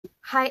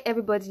Hi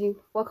everybody,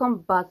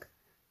 welcome back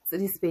to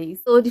this space.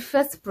 So the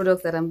first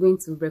product that I'm going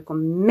to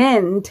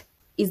recommend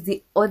is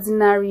the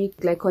ordinary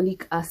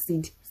glycolic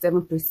acid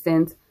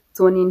 7%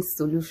 toning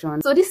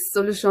solution. So this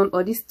solution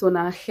or this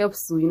toner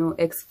helps to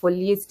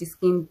exfoliate the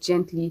skin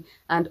gently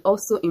and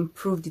also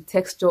improve the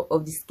texture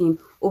of the skin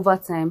over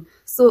time.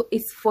 So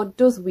it's for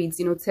those with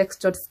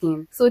textured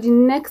skin. So the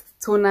next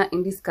toner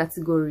in this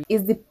category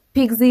is the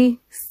Pixie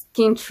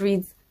Skin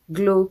Treats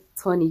Glow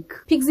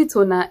Tonic. Pixie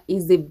toner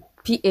is a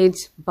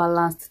pH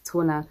balanced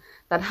toner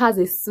that has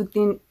a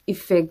soothing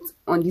effect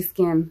on the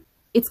skin.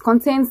 It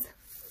contains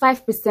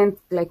 5%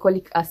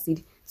 glycolic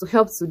acid to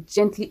help to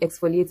gently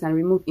exfoliate and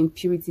remove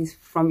impurities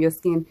from your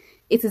skin.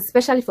 It is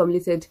specially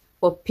formulated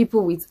for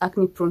people with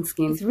acne prone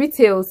skin. It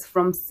retails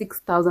from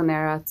 6,000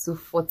 naira to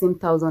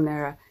 14,000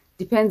 naira.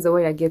 Depends on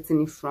where you're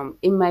getting it from.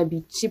 It might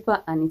be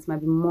cheaper and it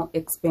might be more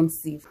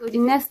expensive. So the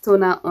next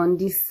toner on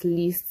this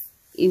list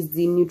is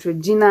the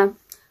Neutrogena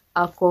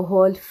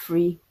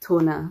alcohol-free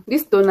toner.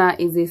 This toner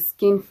is a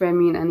skin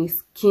firming and a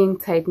skin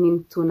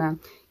tightening toner.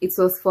 It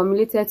was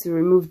formulated to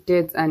remove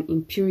dirt and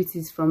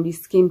impurities from the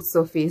skin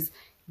surface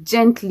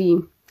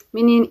gently,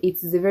 meaning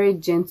it is a very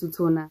gentle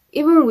toner.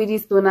 Even with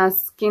this toner's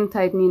skin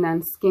tightening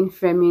and skin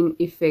firming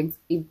effect,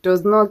 it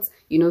does not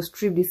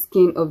strip the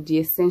skin of the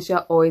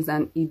essential oils,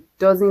 and it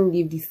doesn't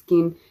leave the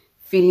skin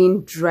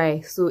feeling dry,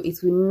 so it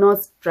will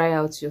not dry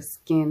out your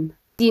skin.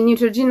 The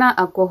Neutrogena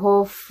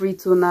alcohol-free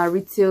toner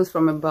retails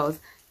from about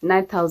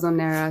 9,000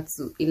 naira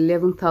to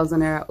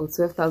 11,000 naira or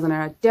 12,000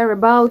 naira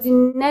thereabout. The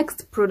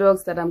next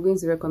product that I'm going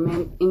to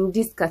recommend in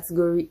this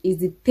category is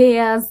the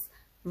Thea's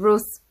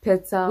Rose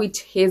Petal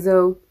Witch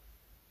Hazel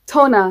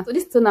Toner. So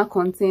this toner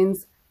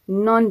contains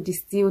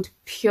non-distilled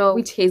pure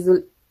witch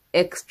hazel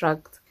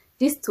extract.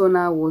 This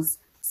toner was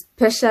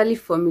specially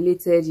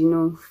formulated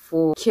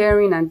for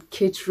caring and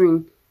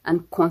catering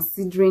and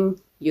considering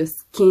your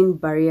skin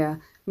barrier,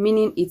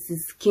 meaning it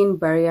is skin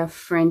barrier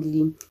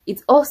friendly.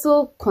 It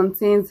also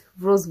contains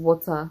rose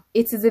water.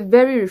 It is a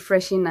very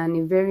refreshing and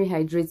a very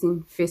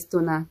hydrating face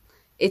toner.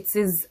 It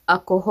is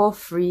alcohol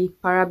free,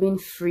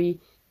 paraben free,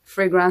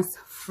 fragrance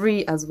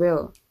free as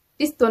well.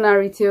 This toner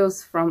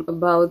retails from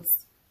about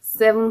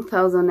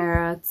 7,000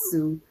 naira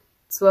to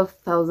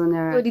 12,000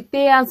 naira. So the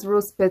Thea's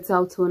Rose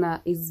Petal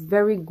toner is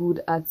very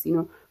good at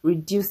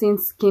reducing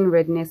skin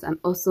redness and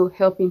also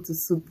helping to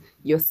soothe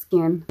your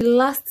skin. The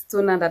last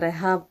toner that I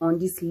have on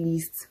this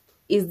list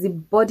is the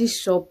Body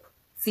Shop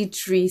Tea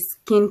Tree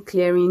Skin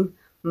Clearing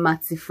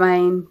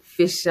Mattifying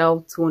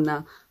Facial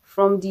Toner.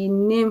 From the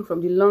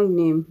long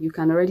name, you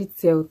can already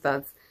tell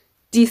that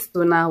this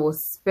toner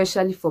was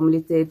specially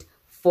formulated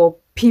for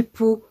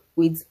people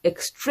with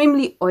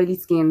extremely oily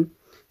skin.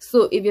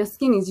 So if your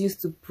skin is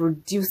used to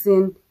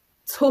producing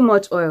too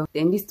much oil,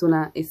 then this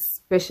toner is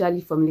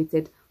specially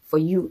formulated for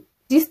you.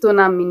 This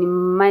toner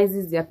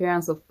minimizes the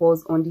appearance of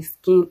pores on the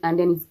skin, and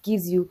then it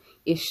gives you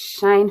a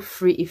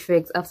shine-free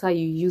effect after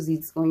you use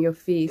it on your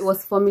face. It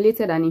was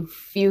formulated and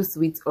infused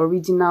with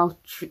original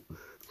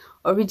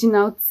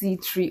tea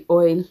tree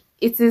oil.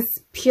 It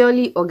is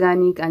purely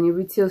organic and it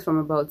retails from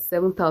about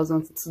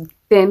 7,000 to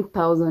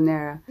 10,000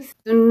 naira.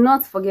 Do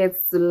not forget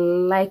to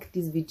like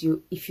this video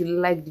if you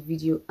like the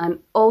video, and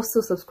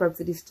also subscribe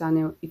to this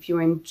channel if you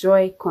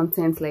enjoy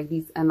content like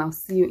this, and I'll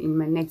see you in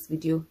my next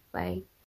video. Bye.